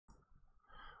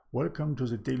Welcome to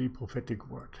the Daily Prophetic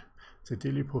Word. The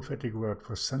Daily Prophetic Word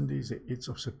for Sunday, the 8th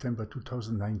of September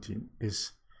 2019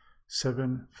 is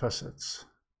 7 facets.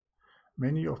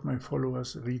 Many of my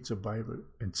followers read the Bible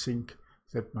and think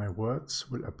that my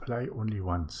words will apply only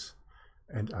once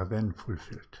and are then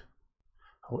fulfilled.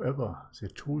 However, the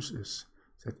truth is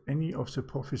that any of the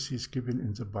prophecies given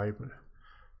in the Bible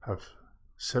have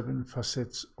 7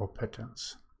 facets or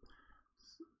patterns.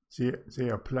 They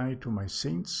apply to my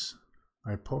saints,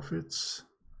 my prophets,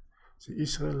 the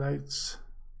Israelites,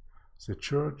 the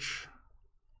church,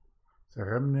 the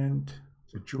remnant,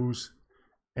 the Jews,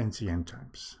 and the end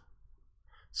times.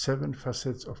 7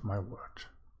 facets of my word.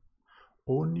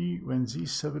 Only when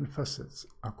these 7 facets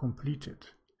are completed,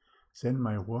 then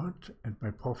my word and my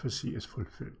prophecy is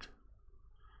fulfilled.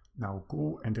 Now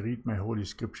go and read my Holy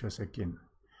Scriptures again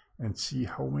and see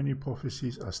how many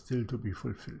prophecies are still to be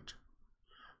fulfilled.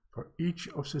 For each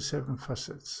of the 7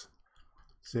 facets,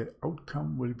 the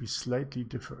outcome will be slightly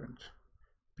different,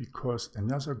 because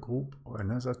another group or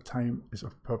another time is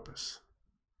of purpose.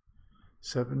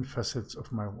 7 facets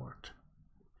of my word.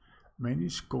 Many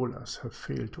scholars have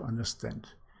failed to understand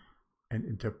and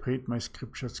interpret my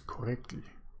scriptures correctly,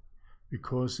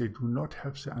 because they do not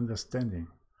have the understanding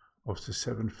of the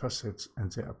 7 facets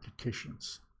and their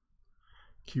applications.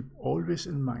 Keep always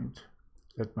in mind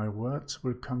that my words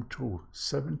will come true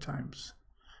 7 times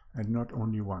and not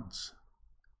only once.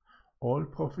 All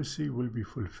prophecy will be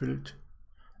fulfilled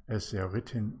as they are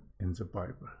written in the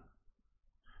Bible.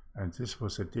 And this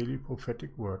was a daily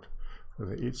prophetic word for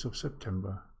the 8th of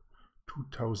September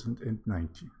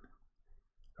 2019.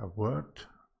 A word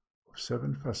of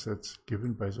 7 facets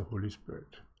given by the Holy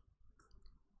Spirit.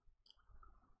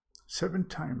 7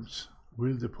 times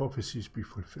will the prophecies be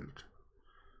fulfilled.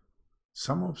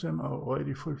 Some of them are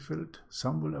already fulfilled,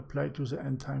 some will apply to the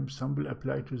end times, some will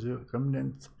apply to the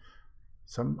remnant,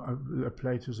 some will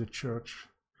apply to the church,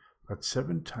 but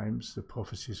 7 times the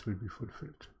prophecies will be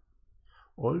fulfilled.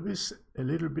 Always a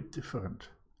little bit different,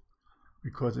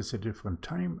 because it's a different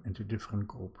time and a different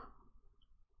group.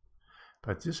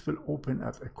 But this will open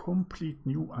up a complete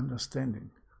new understanding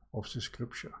of the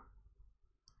scripture.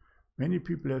 Many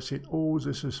people have said, oh,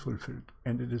 this is fulfilled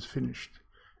and it is finished.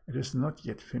 It is not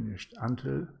yet finished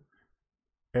until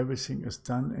everything is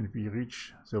done and we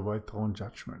reach the white throne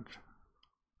judgment.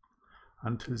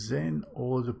 Until then,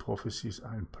 all the prophecies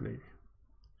are in play.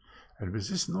 And with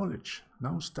this knowledge,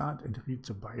 now start and read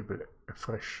the Bible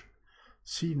afresh.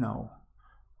 See now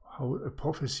how a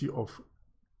prophecy of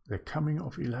the coming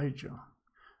of Elijah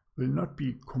will not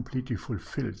be completely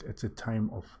fulfilled at the time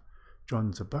of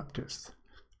John the Baptist,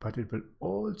 but it will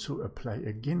also apply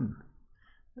again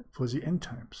for the end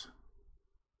times.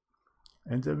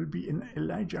 And there will be an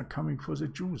Elijah coming for the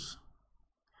Jews.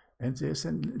 And there's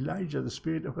an Elijah, the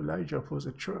spirit of Elijah, for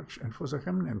the church and for the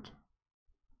remnant.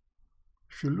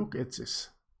 If you look at this,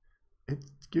 it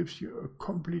gives you a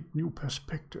complete new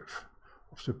perspective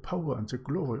of the power and the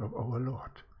glory of our Lord.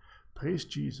 Praise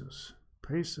Jesus.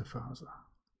 Praise the Father.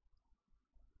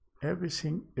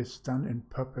 Everything is done in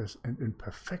purpose and in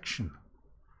perfection.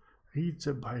 Read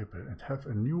the Bible and have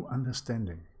a new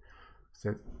understanding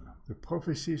that the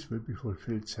prophecies will be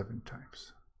fulfilled 7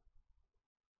 times.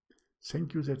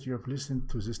 Thank you that you have listened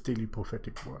to this daily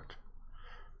prophetic word,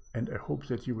 and I hope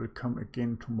that you will come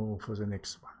again tomorrow for the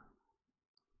next one.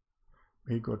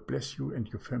 May God bless you and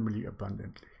your family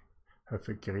abundantly. Have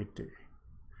a great day.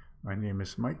 My name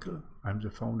is Michael. I'm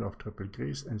the founder of Triple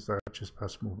Grace and the Righteous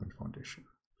Path Movement Foundation.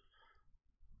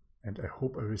 And I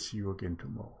hope I will see you again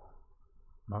tomorrow.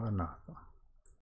 Maranatha.